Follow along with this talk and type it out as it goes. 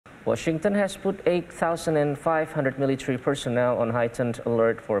Washington has put 8,500 military personnel on heightened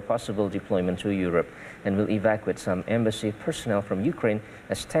alert for possible deployment to Europe and will evacuate some embassy personnel from Ukraine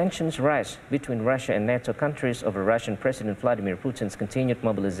as tensions rise between Russia and NATO countries over Russian President Vladimir Putin's continued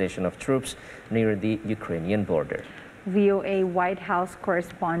mobilization of troops near the Ukrainian border. VOA White House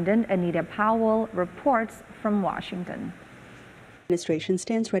correspondent Anita Powell reports from Washington. The administration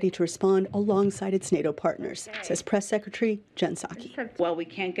stands ready to respond alongside its NATO partners, says Press Secretary Jen Psaki. While we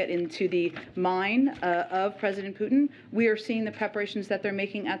can't get into the mind of President Putin, we are seeing the preparations that they're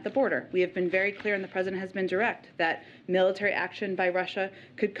making at the border. We have been very clear, and the president has been direct, that military action by Russia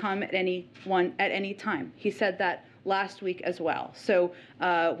could come at any time. He said that last week as well. So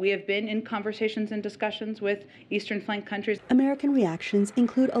we have been in conversations and discussions with Eastern Flank countries. American reactions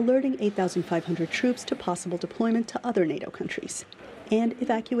include alerting 8,500 troops to possible deployment to other NATO countries and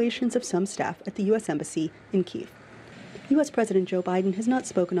evacuations of some staff at the U.S. Embassy in Kyiv. U.S. President Joe Biden has not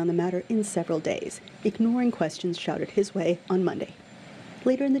spoken on the matter in several days, ignoring questions shouted his way on Monday.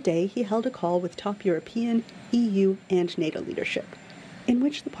 Later in the day, he held a call with top European, EU, and NATO leadership, in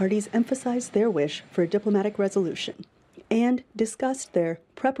which the parties emphasized their wish for a diplomatic resolution and discussed their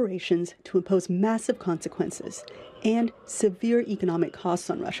preparations to impose massive consequences and severe economic costs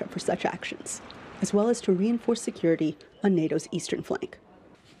on Russia for such actions, as well as to reinforce security on NATO's eastern flank.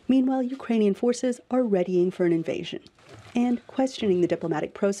 Meanwhile, Ukrainian forces are readying for an invasion and questioning the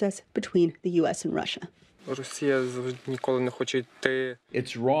diplomatic process between the U.S. and Russia.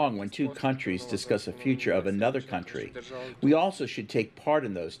 It's wrong when two countries discuss the future of another country. We also should take part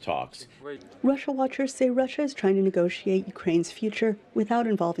in those talks. Russia watchers say Russia is trying to negotiate Ukraine's future without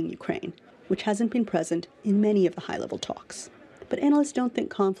involving Ukraine, which hasn't been present in many of the high-level talks. But analysts don't think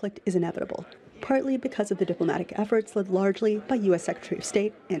conflict is inevitable, partly because of the diplomatic efforts led largely by U.S. Secretary of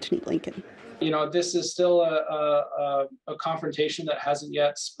State Antony Blinken. You know, this is still a confrontation that hasn't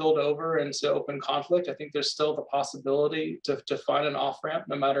yet spilled over into open conflict. I think there's still the possibility to find an off-ramp,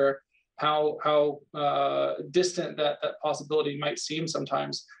 no matter how distant that possibility might seem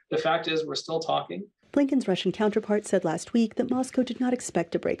sometimes. The fact is, we're still talking. Blinken's Russian counterpart said last week that Moscow did not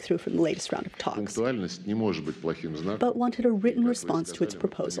expect a breakthrough from the latest round of talks, but wanted a written response to its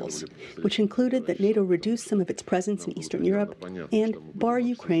proposals, which included that NATO reduce some of its presence in Eastern Europe and bar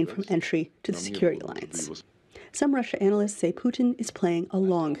Ukraine from entry to the security alliance. Some Russia analysts say Putin is playing a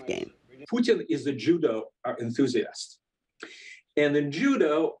long game. Putin is a judo enthusiast. And in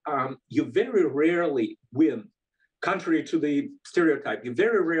judo, you very rarely win, contrary to the stereotype, you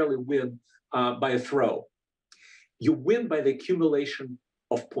very rarely win by a throw. You win by the accumulation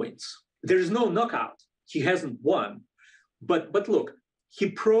of points. There is no knockout. He hasn't won. But look, he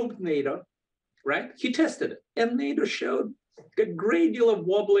probed NATO, right? He tested it. And NATO showed a great deal of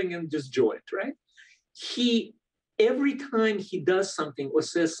wobbling and disjoint, right? Every time he does something or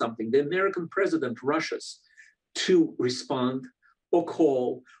says something, the American president rushes to respond or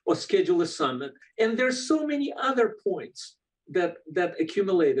call or schedule a summit. And there's so many other points that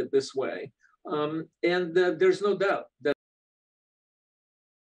accumulated this way. And there's no doubt that